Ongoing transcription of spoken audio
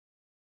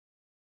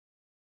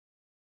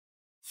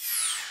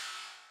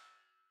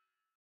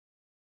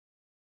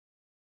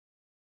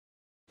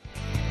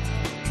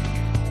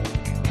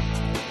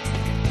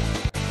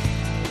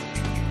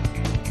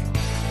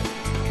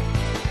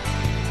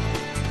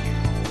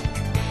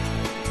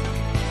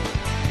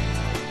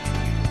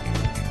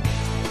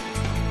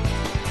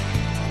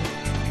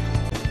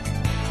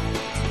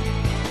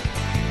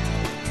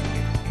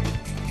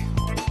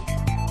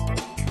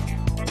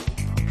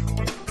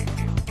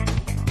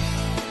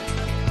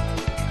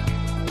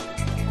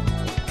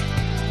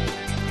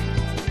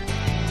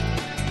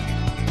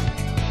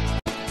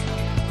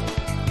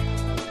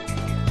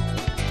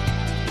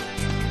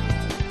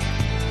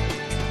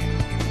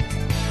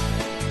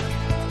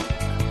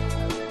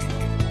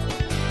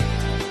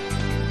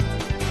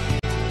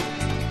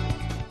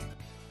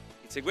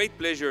It's a great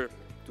pleasure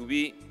to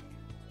be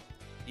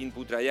in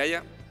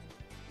Putrajaya.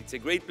 It's a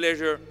great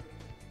pleasure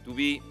to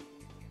be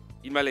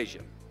in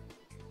Malaysia.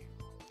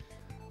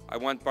 I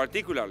want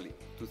particularly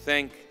to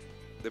thank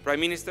the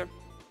Prime Minister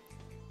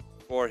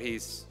for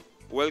his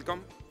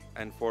welcome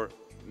and for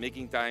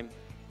making time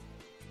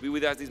to be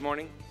with us this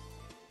morning.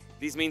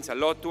 This means a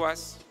lot to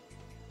us.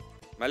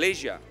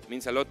 Malaysia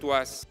means a lot to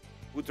us.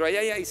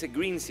 Putrajaya is a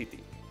green city.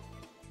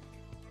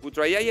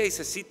 Putrajaya is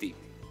a city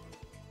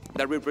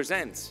that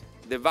represents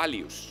the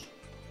values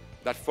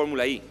that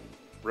Formula E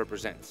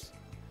represents.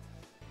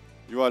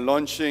 You are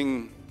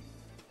launching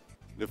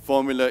the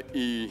Formula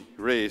E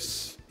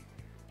race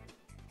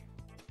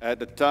at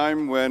the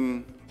time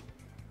when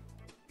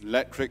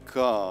electric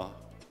car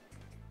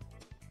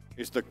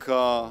is the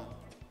car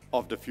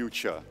of the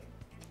future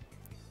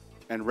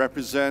and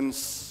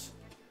represents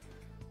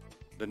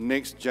the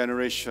next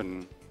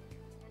generation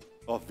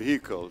of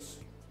vehicles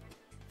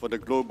for the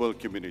global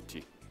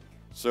community.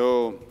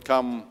 So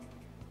come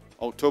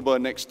October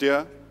next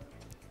year,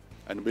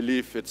 and I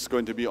believe it's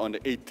going to be on the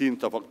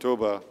 18th of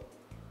October,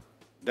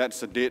 that's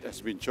the date has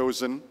been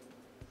chosen.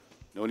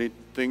 The only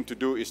thing to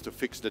do is to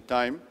fix the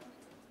time.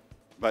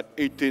 But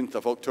 18th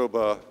of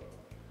October,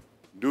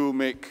 do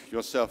make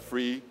yourself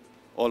free,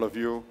 all of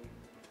you,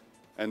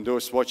 and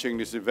those watching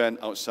this event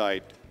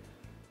outside,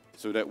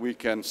 so that we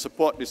can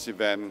support this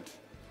event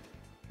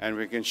and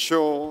we can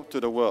show to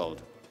the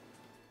world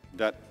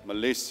that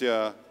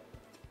Malaysia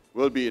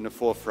will be in the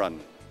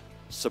forefront,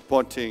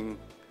 supporting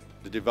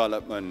the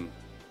development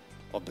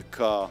of the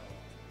car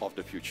of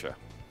the future.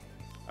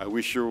 I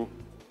wish you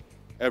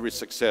every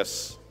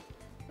success,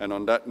 and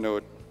on that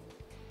note,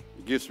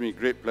 it gives me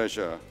great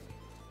pleasure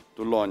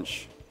to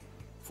launch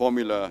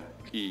Formula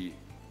E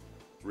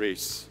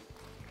race.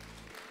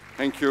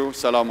 Thank you.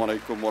 Assalamu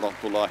alaikum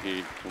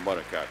warahmatullahi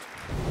wabarakatuh.